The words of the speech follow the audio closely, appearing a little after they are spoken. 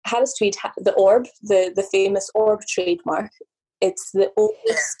Harris Tweed, the orb, the famous orb trademark, it's the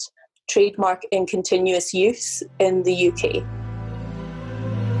oldest trademark in continuous use in the UK.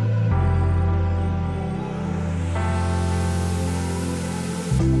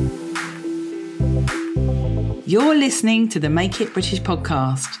 You're listening to the Make It British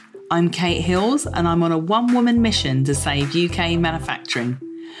podcast. I'm Kate Hills and I'm on a one-woman mission to save UK manufacturing.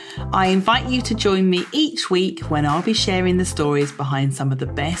 I invite you to join me each week when I'll be sharing the stories behind some of the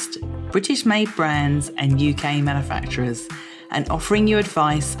best British-made brands and UK manufacturers and offering you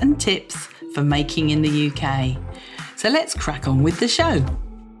advice and tips for making in the UK. So let's crack on with the show.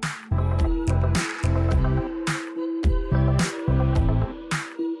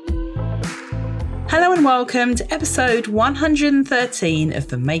 Hello and welcome to episode 113 of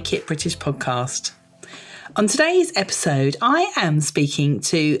the Make It British podcast. On today's episode, I am speaking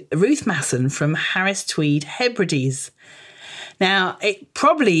to Ruth Masson from Harris Tweed Hebrides. Now, it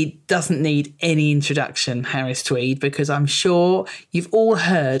probably doesn't need any introduction, Harris Tweed, because I'm sure you've all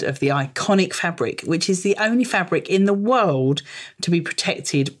heard of the iconic fabric, which is the only fabric in the world to be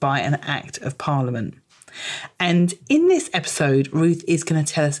protected by an Act of Parliament. And in this episode, Ruth is going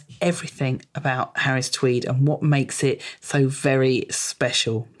to tell us everything about Harris Tweed and what makes it so very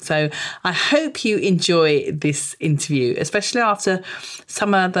special. So I hope you enjoy this interview, especially after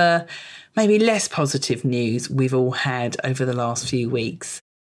some of the maybe less positive news we've all had over the last few weeks.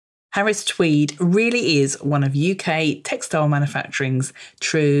 Harris Tweed really is one of UK textile manufacturing's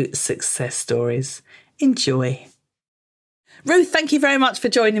true success stories. Enjoy. Ruth, thank you very much for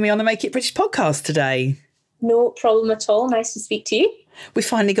joining me on the Make It British podcast today. No problem at all. Nice to speak to you. We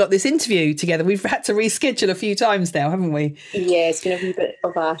finally got this interview together. We've had to reschedule a few times now, haven't we? Yeah, it's been a wee bit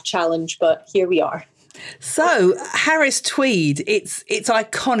of a challenge, but here we are. So, Harris Tweed, it's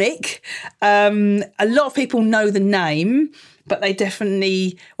iconic. A lot of people know the name, but they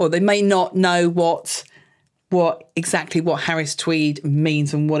definitely, or they may not know what exactly Harris Tweed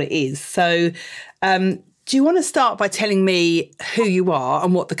means and what it is. So, do you want to start by telling me who you are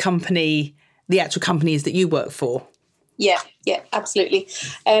and what the actual company is that you work for? Yeah, absolutely.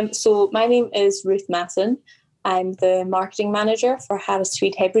 So my name is Ruth Masson. I'm the marketing manager for Harris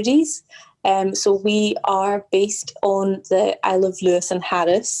Tweed Hebrides. So we are based on the Isle of Lewis and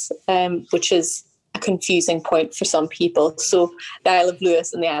Harris, which is a confusing point for some people. So the Isle of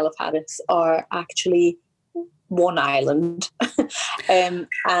Lewis and the Isle of Harris are actually one island.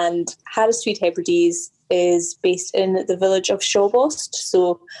 And Harris Tweed Hebrides is based in the village of Shawbost.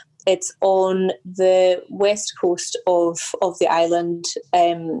 So it's on the west coast of the island.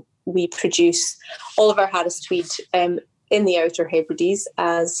 We produce all of our Harris Tweed in the Outer Hebrides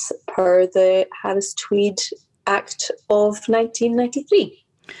as per the Harris Tweed Act of 1993.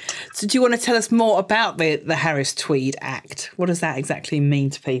 So do you want to tell us more about the Harris Tweed Act? What does that exactly mean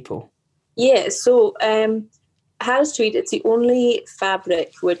to people? Yeah, so Harris Tweed, it's the only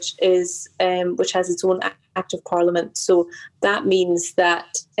fabric which has its own Act of Parliament. So that means that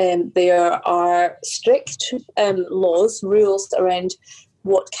there are strict rules around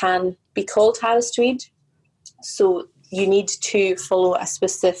what can be called Harris Tweed. So you need to follow a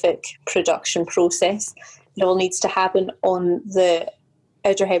specific production process. It all needs to happen on the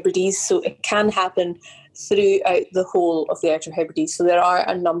Outer Hebrides, so it can happen throughout the whole of the Outer Hebrides. So there are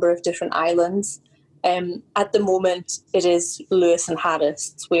a number of different islands. At the moment, it is Lewis and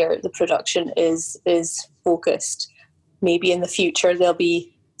Harris where the production is focused. Maybe in the future there'll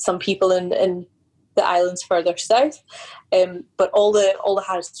be some people in the islands further south, but all the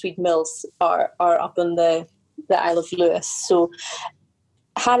Harris Tweed mills are up in the Isle of Lewis. So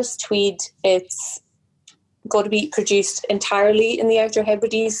Harris Tweed, it's got to be produced entirely in the Outer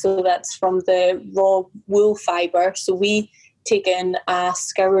Hebrides. So that's from the raw wool fibre. So we take in a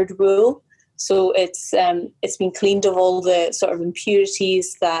scoured wool. So it's been cleaned of all the sort of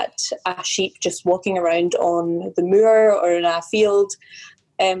impurities that a sheep just walking around on the moor or in a field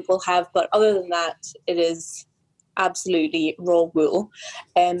will have. But other than that, it is absolutely raw wool.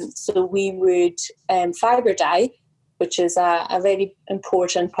 So we would fibre dye, which is a very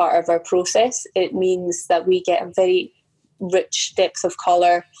important part of our process. It means that we get a very rich depth of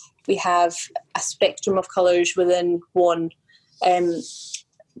colour. We have a spectrum of colours within one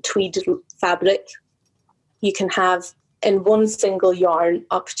tweed fabric. You can have in one single yarn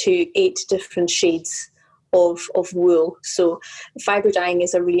up to 8 different shades of wool. So fibre dyeing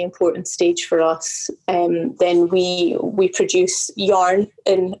is a really important stage for us. Then we produce yarn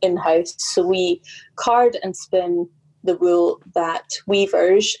in-house. So we card and spin the wool that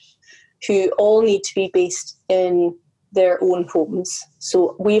weavers, who all need to be based in their own homes.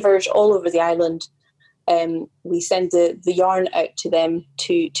 So weavers all over the island We send the yarn out to them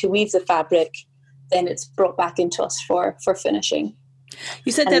to weave the fabric. Then it's brought back into us for finishing.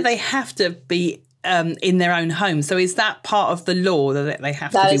 You said that they have to be in their own home. So is that part of the law that they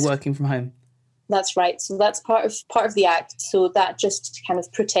have to be working from home? That's right. So that's part of the Act. So that just kind of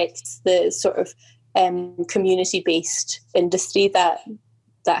protects the sort of community-based industry that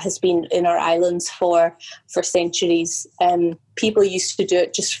has been in our islands for centuries. People used to do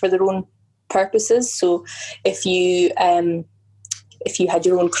it just for their own purposes. So if you had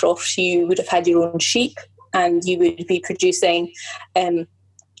your own croft, you would have had your own sheep, and you would be producing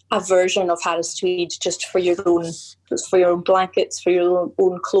a version of Harris Tweed just for your own blankets, for your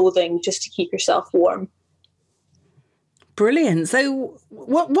own clothing, just to keep yourself warm. Brilliant. So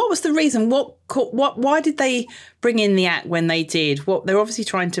what was the reason? Why did they bring in the Act when they did? They're obviously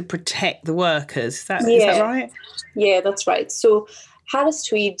trying to protect the workers. Is that right? Yeah, that's right. So Harris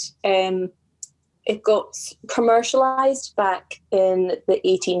Tweed, it got commercialised back in the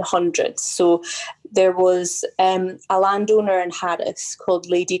 1800s. So there was a landowner in Harris called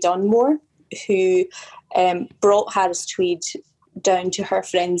Lady Dunmore who brought Harris Tweed down to her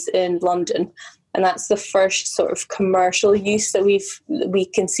friends in London. And that's the first sort of commercial use that we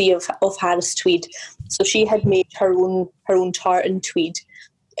can see of Harris Tweed. So she had made her own tartan tweed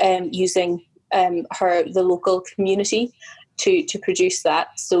using the local community to produce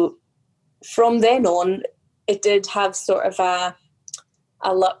that. So from then on, it did have sort of a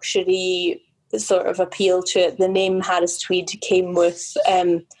luxury sort of appeal to it. The name Harris Tweed came with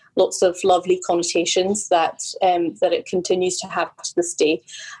lots of lovely connotations that it continues to have to this day.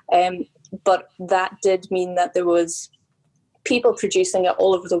 But that did mean that there was people producing it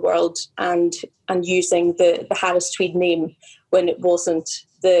all over the world and using the Harris Tweed name when it wasn't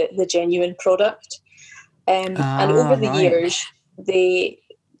the genuine product. And over the years,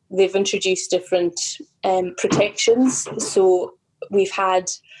 they've introduced different protections. So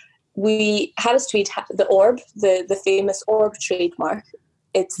Harris Tweed, the orb, the famous orb trademark.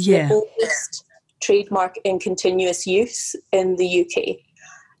 It's the oldest trademark in continuous use in the UK.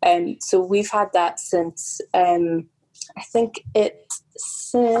 So we've had that since, I think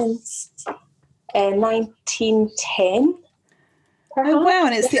since 1910. Perhaps. Oh, wow.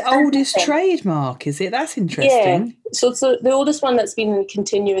 And it's the oldest trademark, is it? That's interesting. Yeah. So it's the oldest one that's been in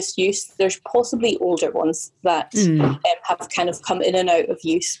continuous use. There's possibly older ones that have kind of come in and out of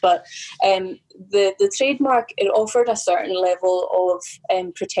use. But the trademark, it offered a certain level of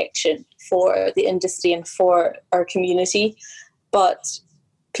protection for the industry and for our community. But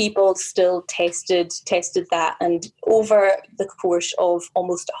people still tested that, and over the course of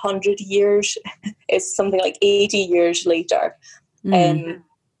almost 100 years, it's something like 80 years later, the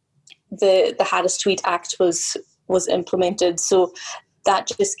Harris Tweed Act was implemented. So that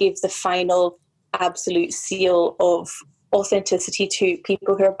just gave the final absolute seal of authenticity to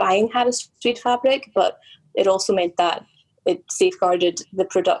people who are buying Harris Tweed fabric, but it also meant that it safeguarded the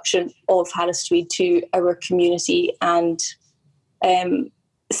production of Harris Tweed to our community. And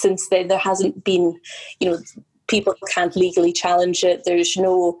since then, there hasn't been, people can't legally challenge it. There's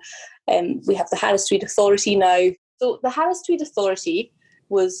no, we have the Harris Tweed Authority now. So the Harris Tweed Authority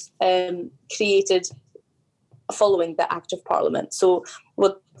was created following the Act of Parliament. So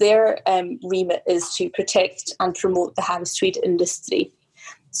what their remit is to protect and promote the Harris Tweed industry.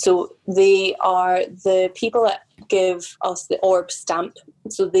 So they are the people that give us the ORB stamp.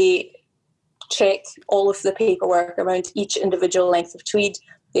 So they check all of the paperwork around each individual length of tweed.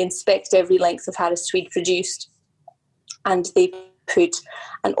 They inspect every length of Harris Tweed produced, and they put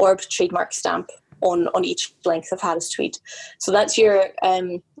an ORB trademark stamp on each length of Harris Tweed. So that's your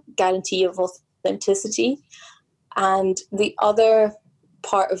guarantee of authenticity. And the other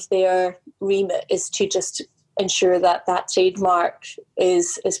part of their remit is to just ensure that trademark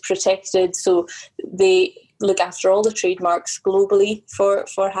is protected. So they look after all the trademarks globally for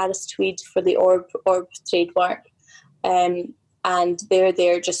Harris Tweed, for the ORB trademark. And they're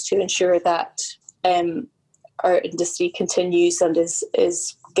there just to ensure that our industry continues and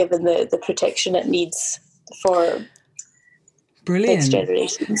is given the protection it needs for next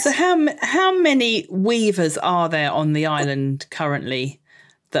generations. So how many weavers are there on the island currently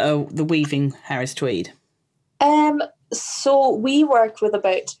that are the weaving Harris Tweed? So we work with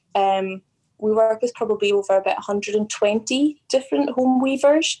probably over about 120 different home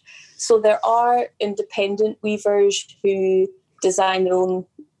weavers. So there are independent weavers who design their own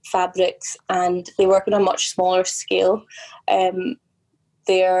fabrics, and they work on a much smaller scale.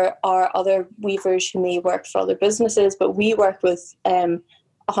 There are other weavers who may work for other businesses, but we work with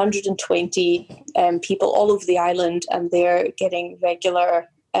 120 people all over the island, and they're getting regular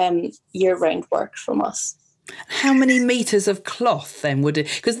year-round work from us. How many meters of cloth then would it?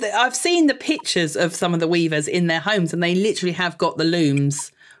 Because I've seen the pictures of some of the weavers in their homes, and they literally have got the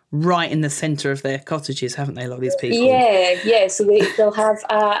looms right in the centre of their cottages, haven't they? A lot of these people. Yeah. So they'll have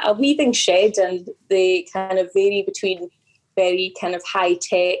a weaving shed, and they kind of vary between very kind of high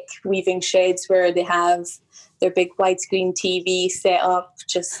tech weaving sheds where they have their big widescreen TV set up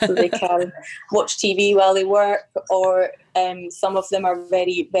just so they can watch TV while they work, or some of them are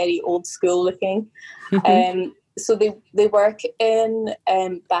very, very old school looking. So they work in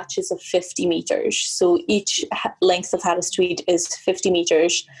batches of 50 metres. So each length of Harris tweed is 50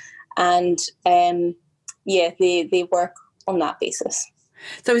 metres, and they work on that basis.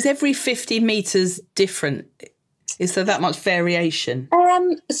 So is every 50 metres different? Is there that much variation?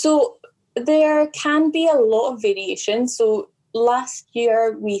 So there can be a lot of variation. So last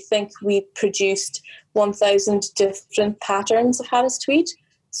year, we think we produced 1,000 different patterns of Harris tweed.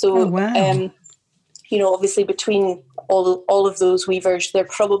 So, obviously between all of those weavers, they're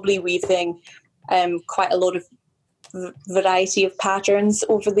probably weaving quite a lot of variety of patterns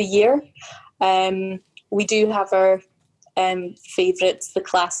over the year. We do have our favourites, the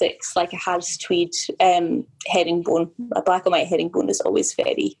classics, like a Harris tweed herringbone. A black and white herringbone is always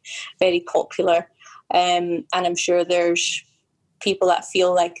very, very popular. And I'm sure there's people that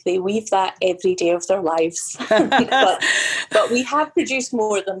feel like they weave that every day of their lives. but we have produced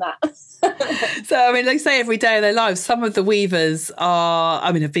more than that. So, I mean, they say every day of their lives. Some of the weavers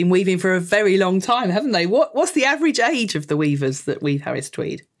have been weaving for a very long time, haven't they? What's the average age of the weavers that weave Harris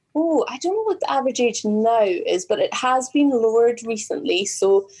tweed? Oh, I don't know what the average age now is, but it has been lowered recently.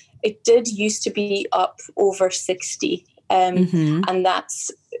 So it did used to be up over 60. And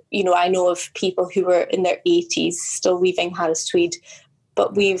that's, I know of people who were in their 80s still weaving Harris tweed.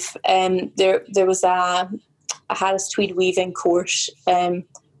 But we've there was a Harris tweed weaving course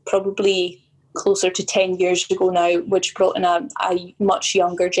probably closer to 10 years ago now, which brought in a much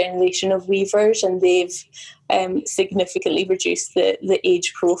younger generation of weavers, and they've significantly reduced the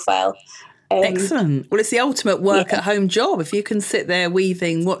age profile. Excellent. Well, it's the ultimate work-at-home job if you can sit there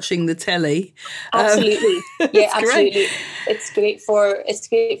weaving, watching the telly. Absolutely, absolutely. It's great for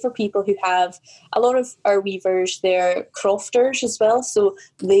people who have a lot of our weavers. They're crofters as well, so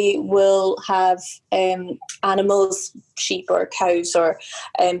they will have animals, sheep or cows, or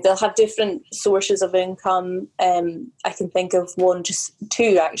they'll have different sources of income. I can think of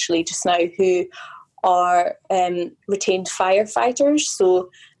two actually just now who are retained firefighters. So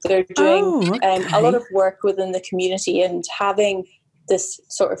they're doing a lot of work within the community, and having this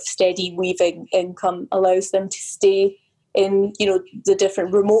sort of steady weaving income allows them to stay in, the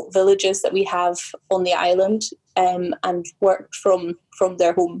different remote villages that we have on the island, and work from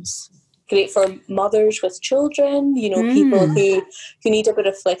their homes. Great for mothers with children, people who need a bit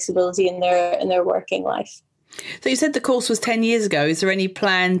of flexibility in their working life. So you said the course was 10 years ago. Is there any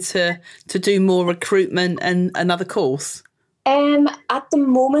plan to do more recruitment and another course? At the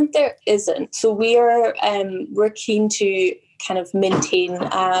moment, there isn't. So we're keen to kind of maintain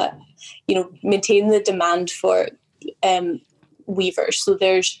the demand for weavers. So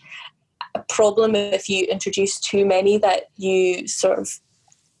there's a problem if you introduce too many, that you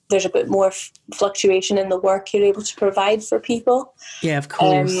there's a bit more fluctuation in the work you're able to provide for people. Yeah, of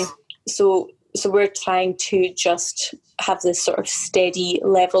course. So we're trying to just have this sort of steady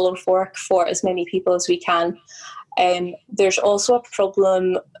level of work for as many people as we can. There's also a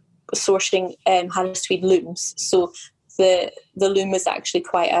problem sourcing Harris tweed looms. So the loom is actually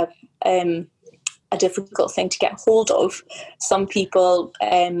quite a difficult thing to get hold of. Some people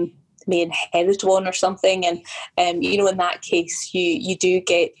may inherit one or something, and in that case you do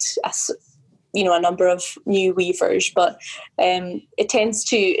get a number of new weavers, but it tends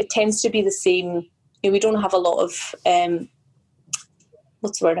to be the same. We don't have a lot of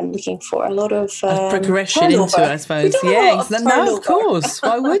what's the word I'm looking for? A lot of progression turnover. Into it, I suppose. No, of course.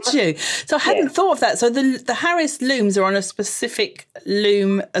 Why would you? So I hadn't thought of that. So the Harris looms are on a specific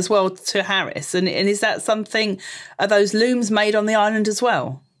loom as well to Harris, and is that something? Are those looms made on the island as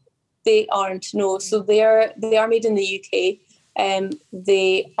well? They aren't. No. So they are made in the UK.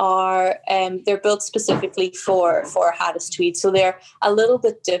 They're built specifically for Harris tweed, so they're a little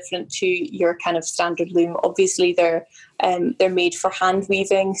bit different to your kind of standard loom. Obviously, they're made for hand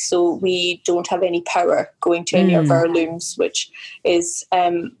weaving, so we don't have any power going to any of our looms, which is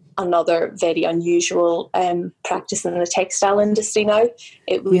another very unusual practice in the textile industry now.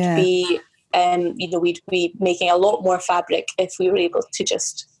 It would be, we'd be making a lot more fabric if we were able to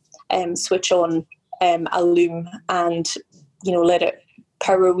just switch on a loom and let it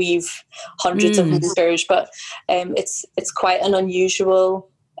power weave hundreds of meters, but it's quite an unusual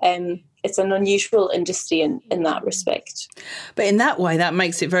it's an unusual industry in that respect. But in that way, that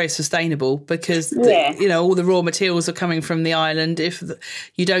makes it very sustainable because, Yeah. all the raw materials are coming from the island if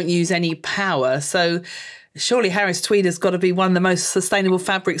you don't use any power. So surely Harris Tweed has got to be one of the most sustainable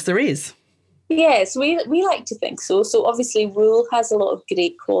fabrics there is. Yes, we like to think so. So obviously wool has a lot of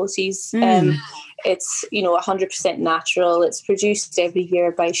great qualities. It's 100% natural. It's produced every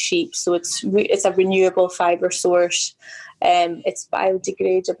year by sheep, so it's a renewable fibre source. It's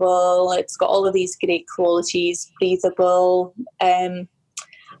biodegradable. It's got all of these great qualities. Breathable.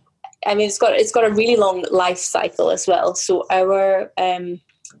 It's got a really long life cycle as well. So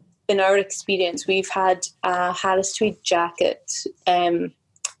in our experience, we've had a Harris Tweed jacket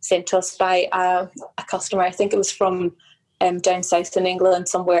sent to us by a customer. I think it was from down south in England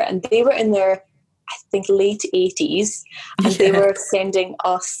somewhere, and they were in their, I think, late 80s, and they were sending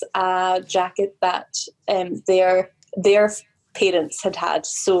us a jacket that their parents had.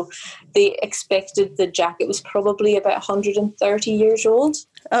 So they expected the jacket was probably about 130 years old.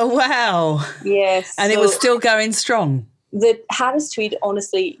 Oh, wow. Yes. And it was still going strong. The Harris Tweed,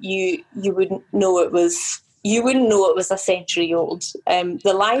 honestly, you wouldn't know it was. You wouldn't know it was a century old.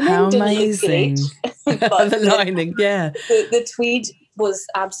 The lining didn't look great. But the lining, yeah. The tweed was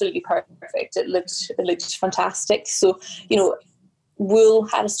absolutely perfect. It looked fantastic. So, wool,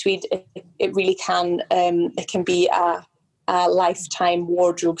 Harris Tweed, it really can. It can be a lifetime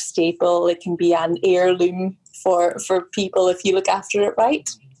wardrobe staple. It can be an heirloom for people if you look after it right.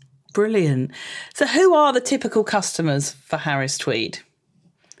 Brilliant. So who are the typical customers for Harris Tweed?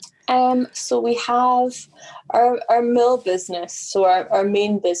 So we have our mill business. So our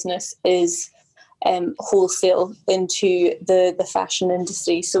main business is wholesale into the fashion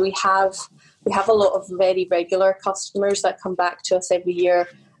industry. So we have a lot of very regular customers that come back to us every year.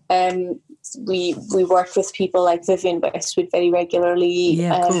 We work with people like Vivienne Westwood very regularly.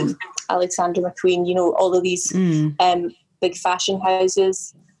 Alexander McQueen. All of these big fashion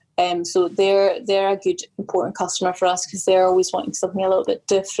houses. So they're a good, important customer for us because they're always wanting something a little bit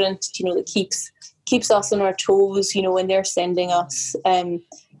different, that keeps us on our toes, when they're sending us,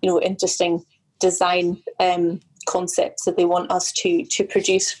 interesting design concepts that they want us to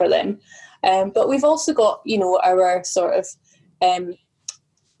produce for them. But we've also got, our sort of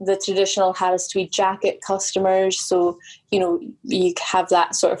the traditional Harris Tweed jacket customers. So, you have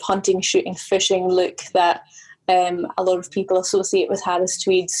that sort of hunting, shooting, fishing look that a lot of people associate with Harris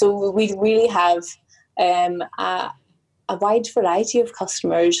Tweed. So we really have a wide variety of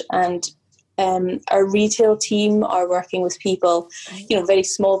customers, and our retail team are working with people, very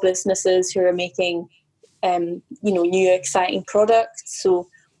small businesses who are making, new exciting products. So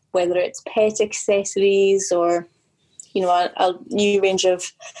whether it's pet accessories or, a new range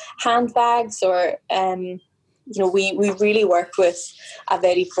of handbags or, we really work with a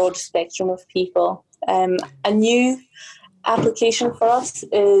very broad spectrum of people. A new application for us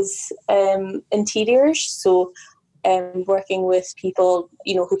is interiors. So working with people,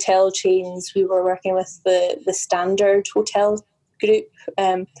 hotel chains. We were working with the Standard Hotel Group.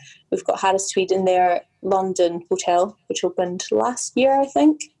 We've got Harris Tweed in their London hotel, which opened last year, I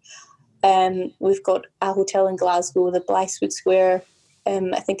think. We've got a hotel in Glasgow, the Blythewood Square.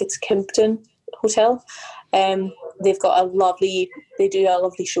 I think it's Kimpton Hotel. They do a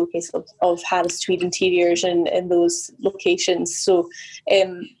lovely showcase of Harris Tweed interiors in those locations. So,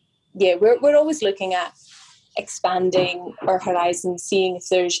 we're always looking at expanding our horizons, seeing if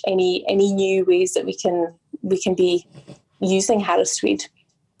there's any new ways that we can be using Harris Tweed.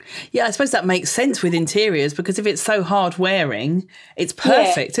 Yeah, I suppose that makes sense with interiors because if it's so hard wearing, it's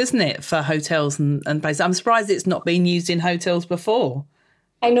perfect, isn't it, for hotels and places? I'm surprised it's not been used in hotels before.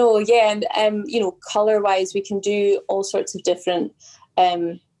 I know, yeah, and colour-wise, we can do all sorts of different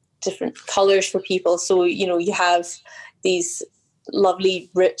colours for people. So you have these lovely,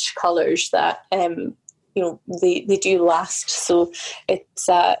 rich colours that they do last. So it's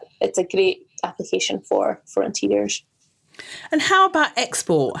a great application for interiors. And how about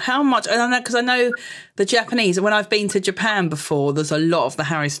export? How much? Because I know the Japanese. When I've been to Japan before, there's a lot of the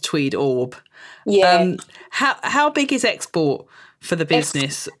Harris Tweed orb. Yeah. How big is export for the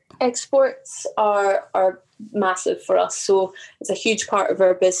business? Exports are massive for us. So it's a huge part of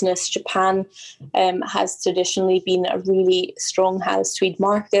our business. Japan has traditionally been a really strong Harris Tweed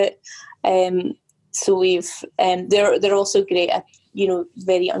market. So we've they're also great at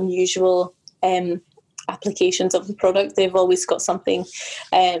very unusual applications of the product. They've always got something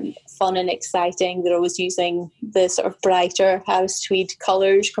fun and exciting. They're always using the sort of brighter Harris Tweed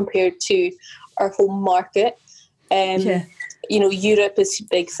colours compared to our home market. Europe is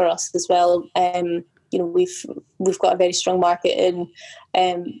big for us as well. we've got a very strong market in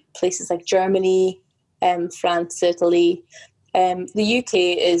places like Germany, France, Italy. The UK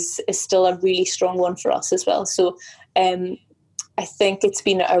is still a really strong one for us as well. So I think it's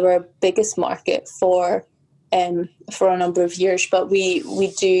been our biggest market for a number of years, but we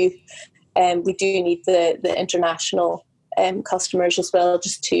do need the international customers as well,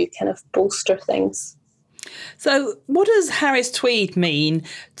 just to kind of bolster things. So what does Harris Tweed mean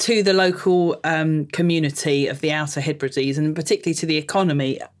to the local community of the Outer Hebrides, and particularly to the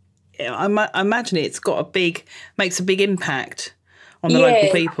economy? I imagine it's makes a big impact on the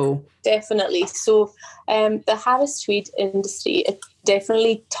local people. Definitely. So the Harris Tweed industry, it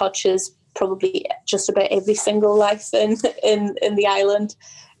definitely touches probably just about every single life in the island,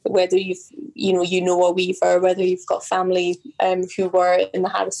 whether you know a weaver, whether you've got family who were in the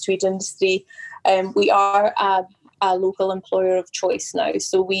Harris Tweed industry. We are a local employer of choice now,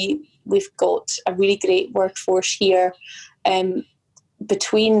 so we've got a really great workforce here.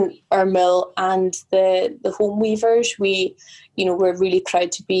 Between our mill and the home weavers, we're really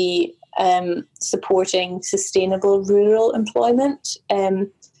proud to be supporting sustainable rural employment,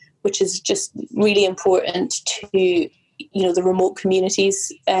 which is just really important to the remote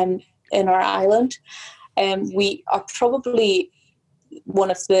communities in our island. We are probably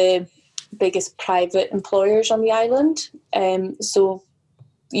one of the biggest private employers on the island. So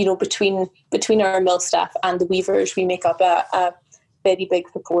between our mill staff and the weavers, we make up a very big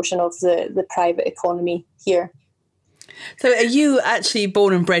proportion of the private economy here. So are you actually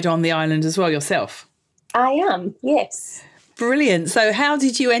born and bred on the island as well yourself? I am, yes. Brilliant. So how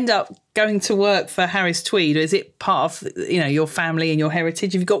did you end up going to work for Harris Tweed? Is it part of your family and your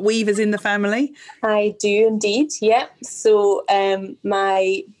heritage? Have you got weavers in the family? I do indeed, yeah. So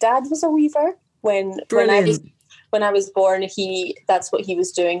my dad was a weaver when I was born. That's what he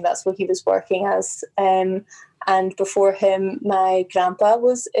was doing. That's what he was working as. And before him, my grandpa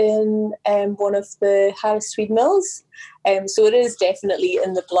was in one of the Harris Tweed mills. So it is definitely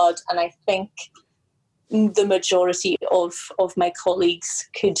in the blood, and I think the majority of my colleagues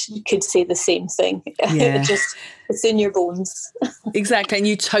could say the same thing. Yeah. It's in your bones. Exactly, and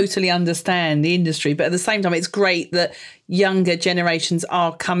you totally understand the industry, but at the same time, it's great that younger generations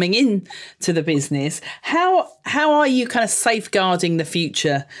are coming in to the business. How are you kind of safeguarding the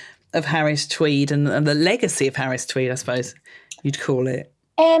future of Harris Tweed and the legacy of Harris Tweed, I suppose you'd call it?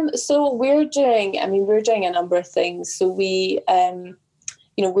 So we're doing a number of things. So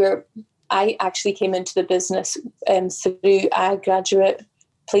I actually came into the business through a graduate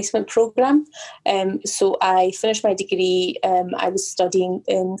placement programme. So I finished my degree. I was studying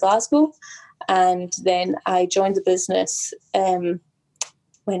in Glasgow, and then I joined the business. When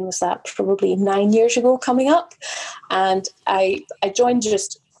was that? Probably 9 years ago, coming up. And I joined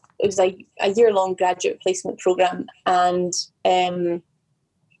it was a year-long graduate placement programme, and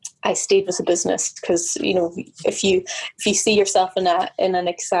I stayed with the business because if you see yourself in an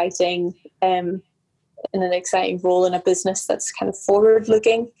exciting role in a business that's kind of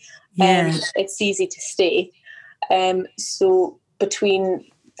forward-looking, it's easy to stay. So between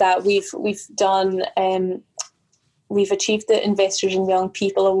that, we've achieved the Investors in Young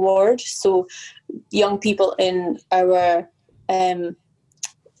People Award. So young people in our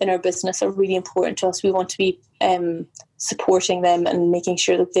business are really important to us. We want to be supporting them and making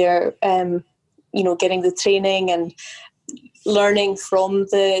sure that they're getting the training and learning from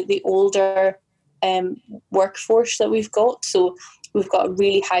the older workforce that we've got. So we've got a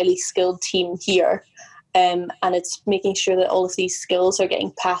really highly skilled team here, and it's making sure that all of these skills are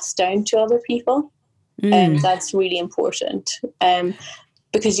getting passed down to other people. And that's really important,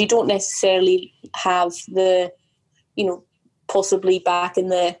 because you don't necessarily have possibly back in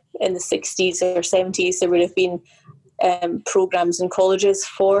the 60s or 70s, there would have been programs in colleges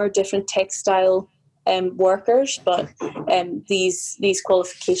for different textile workers, but these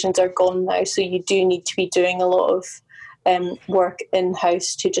qualifications are gone now, so you do need to be doing a lot of work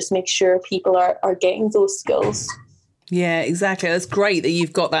in-house to just make sure people are getting those skills. Yeah, exactly. That's great that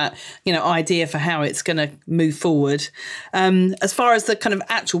you've got that, idea for how it's going to move forward. As far as the kind of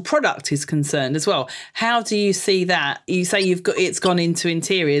actual product is concerned as well, how do you see that? You say it's gone into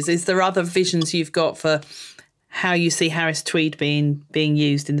interiors. Is there other visions you've got for how you see Harris Tweed being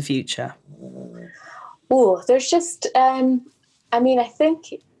used in the future? Oh, there's just, I think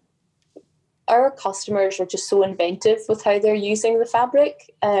our customers are just so inventive with how they're using the fabric.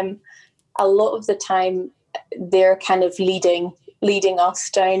 A lot of the time, they're kind of leading us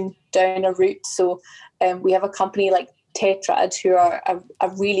down a route. So we have a company like Tetrad, who are a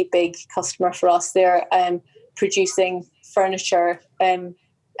really big customer for us. They're producing furniture,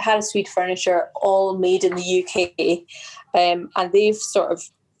 Harris Tweed Furniture, all made in the UK, and they've sort of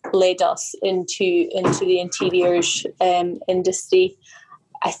led us into the interiors industry.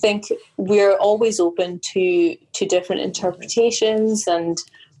 I think we're always open to different interpretations and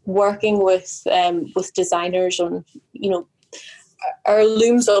working with designers on, our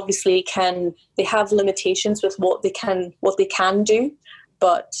looms obviously they have limitations with what they can do,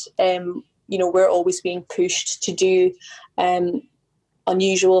 but we're always being pushed to do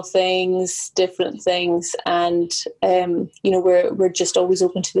unusual things, different things, and we're just always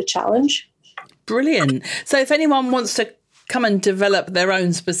open to the challenge. Brilliant. So if anyone wants to come and develop their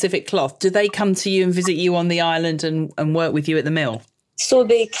own specific cloth, do they come to you and visit you on the island and work with you at the mill? So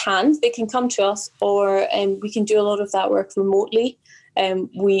they can come to us, or we can do a lot of that work remotely.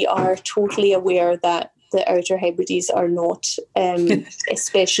 We are totally aware that the Outer Hebrides are not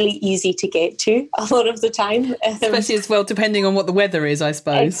especially easy to get to a lot of the time. Especially as well, depending on what the weather is, I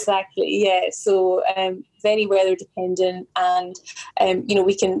suppose. Exactly, yeah. So very weather dependent, and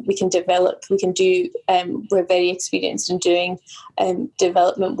we can do. We're very experienced in doing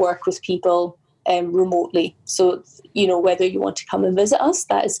development work with people remotely. So whether you want to come and visit us,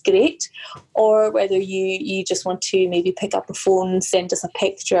 that is great, or whether you just want to maybe pick up a phone, send us a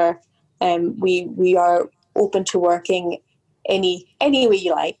picture. We are open to working any way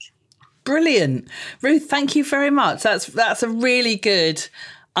you like. Brilliant. Ruth, thank you very much. That's a really good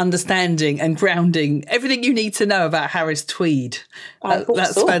understanding and grounding everything you need to know about Harris Tweed.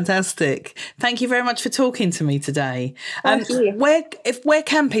 That's so. Fantastic. Thank you very much for talking to me today. Thank you. Where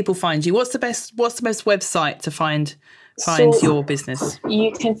can people find you? What's the best website to find your business?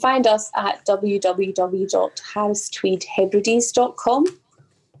 You can find us at www.harristweedhebrides.com.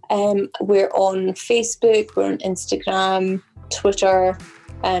 We're on Facebook, we're on Instagram, Twitter.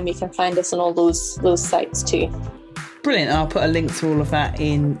 You can find us on all those sites too. Brilliant. I'll put a link to all of that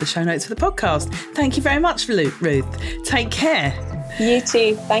in the show notes for the podcast. Thank you very much, Ruth. Take care. You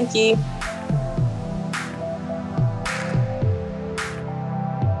too. Thank you.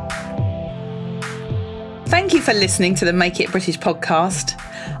 Thank you for listening to the Make It British podcast.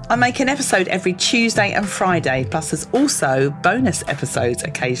 I make an episode every Tuesday and Friday, plus there's also bonus episodes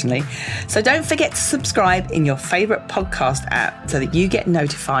occasionally. So don't forget to subscribe in your favourite podcast app so that you get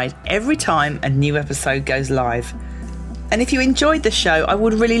notified every time a new episode goes live. And if you enjoyed the show, I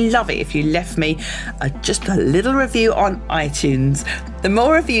would really love it if you left me just a little review on iTunes. The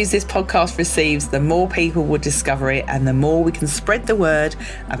more reviews this podcast receives, the more people will discover it, and the more we can spread the word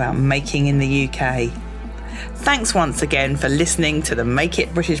about making in the UK. Thanks once again for listening to the Make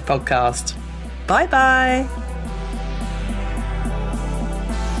It British podcast. Bye bye.